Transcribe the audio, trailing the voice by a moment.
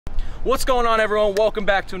What's going on, everyone? Welcome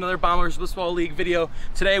back to another Bombers Blitzball League video.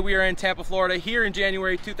 Today we are in Tampa, Florida, here in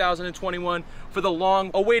January 2021 for the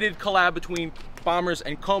long-awaited collab between Bombers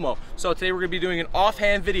and Como. So today we're gonna be doing an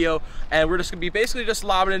offhand video, and we're just gonna be basically just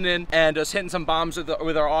lobbing it in and just hitting some bombs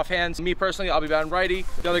with our offhands. Me personally, I'll be batting righty.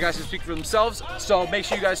 The other guys can speak for themselves. So make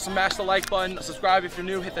sure you guys smash the like button, subscribe if you're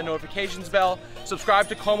new, hit the notifications bell, subscribe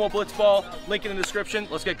to Como Blitzball, link in the description.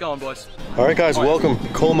 Let's get going, boys. All right, guys, welcome.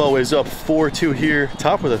 Como is up 4-2 here,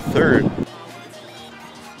 top of the third.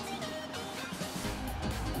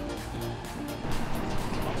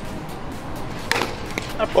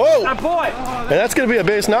 Oh! That boy! And that's gonna be a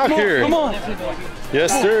base knock here. Come on!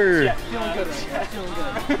 Yes, sir. Yeah, feeling good. Yeah, feeling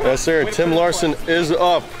good. Yes, sir. Tim Larson is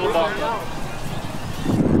up. Oh!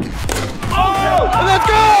 And that's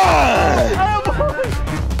good!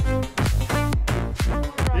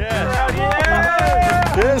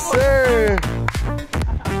 Yes. Yes, sir.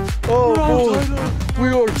 Oh, boy. We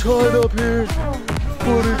are tied up here.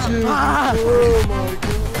 42. Oh, my God.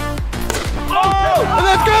 Oh! And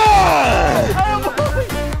that's good!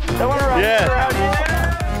 Yeah.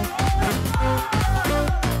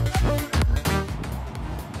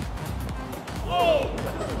 Oh!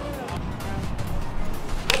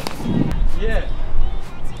 Yeah.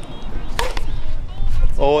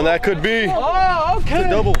 Oh, and that could be okay. a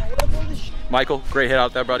double. Michael, great hit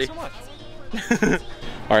out there, buddy. So much.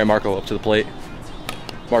 All right, Marco up to the plate.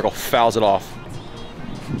 Marco fouls it off.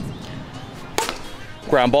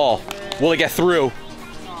 Ground ball. Will it get through?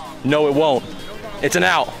 No, it won't. It's an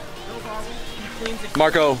out.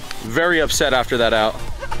 Marco, very upset after that out.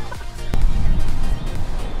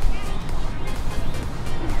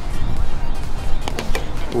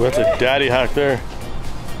 Ooh, that's a daddy hack there.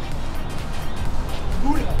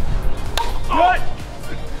 Good.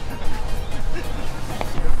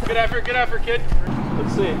 Good effort, kid.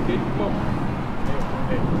 Let's see it, kid. Come on.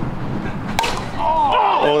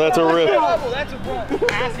 Oh, that's a rip. That's a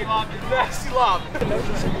nasty lob. Nasty lob.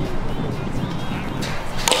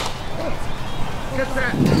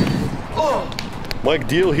 Mike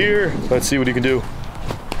Deal here. Let's see what he can do.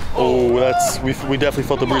 Oh, that's we definitely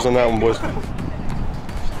felt the bruise on that one, boys.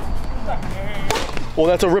 Oh,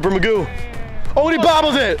 that's a Ripper Magoo. Oh, and he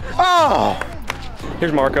bobbled it. Oh.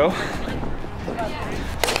 Here's Marco.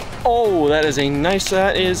 Oh, that is a nice.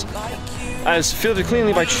 That is fielded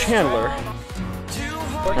cleanly by Chandler.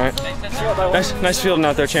 All right, nice fielding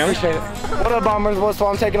out there, Chandler. What up, Bombers?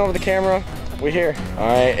 Blitzball, I'm taking over the camera. We here. All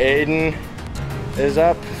right, Aiden is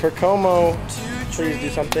up for Como. Please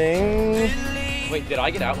do something. Wait, did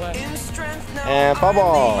I get out last? And foul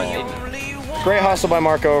ball. Great hustle by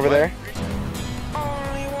Marco over there.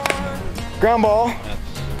 Ground ball.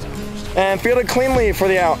 And fielded cleanly for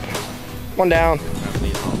the out. One down.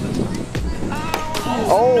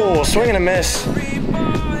 Oh, swing and a miss.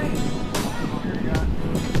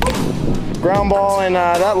 Ground ball, and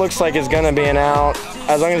that looks like it's gonna be an out.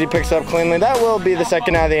 As long as he picks up cleanly, that will be the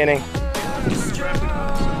second out of the inning.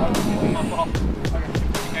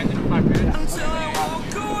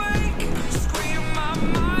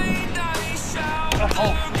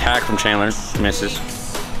 Hack from Chandler, misses.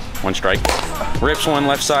 One strike. Rips one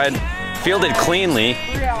left side, fielded cleanly.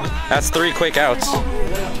 That's 3 quick outs.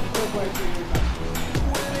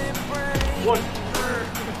 One,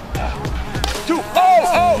 2.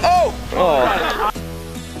 Oh!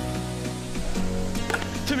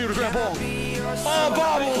 Timmy with a ground ball. Oh,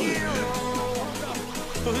 bobble!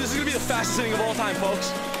 Oh, this is gonna be the fastest inning of all time,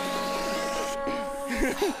 folks.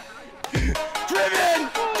 Driven!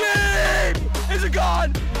 Deep! Is it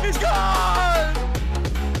gone? It's gone!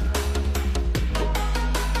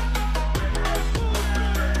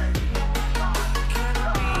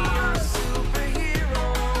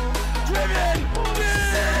 Driven!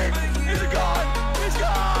 Deep! Is it gone? It's gone!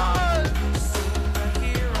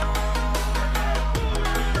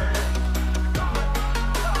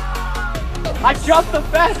 I jumped the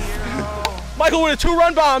fence! Michael with a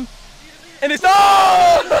 2-run bomb, and it's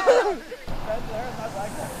oh!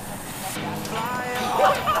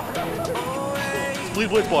 Lead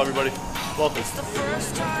Blitzball, everybody. Welcome.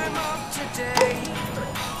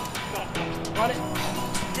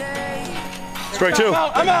 Strike 2.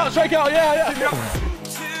 I'm out. Strike out. Yeah.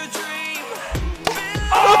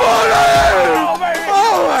 Oh, baby!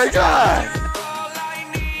 Oh my God!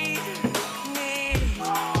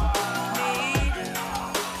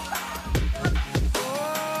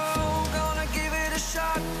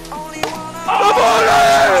 Oh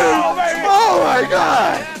my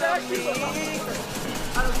God!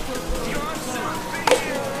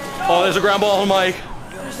 Oh, there's a ground ball on Mike.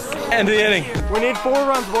 End of the inning. We need 4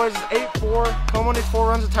 runs, boys. 8-4. Como needs 4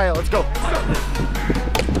 runs to tie it. Let's go.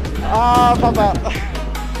 Ah, pop out.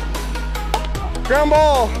 Ground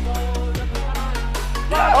ball.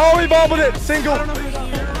 Oh, he bobbled it. Single.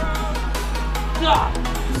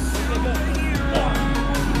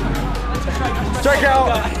 Strikeout.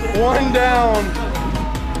 One down.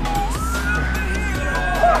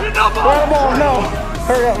 Ground ball. No.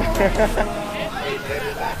 Hurry up.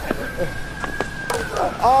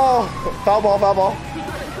 Oh, foul ball, foul ball.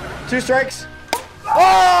 2 strikes.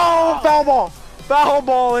 Oh, foul ball. Foul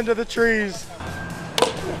ball into the trees.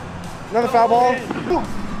 Another foul ball.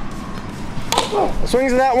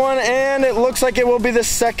 Swings at that one, and it looks like it will be the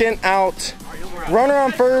second out. Runner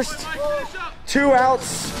on first. 2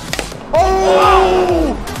 outs.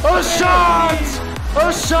 Oh! A shot!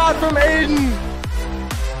 A shot from Aiden.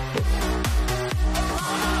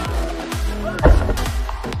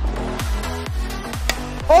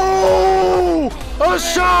 Oh! A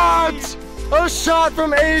shot! A shot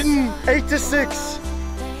from Aiden. 8-6.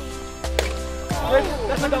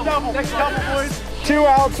 That's a double. Next double, boys. 2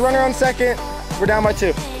 outs, runner on second. We're down by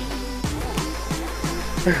 2.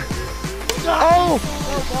 Oh!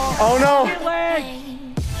 Oh no!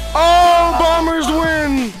 Oh, Bombers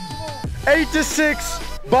win!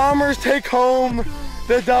 8-6. Bombers take home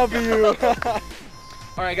the W.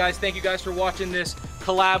 All right, guys, thank you guys for watching this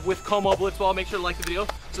collab with Como Blitzball. Make sure to like the video,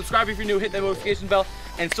 subscribe if you're new, hit that notification bell,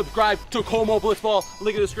 and subscribe to Como Blitzball.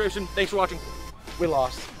 Link in the description. Thanks for watching. We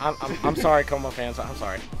lost. I'm sorry, Como fans. I'm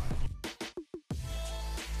sorry.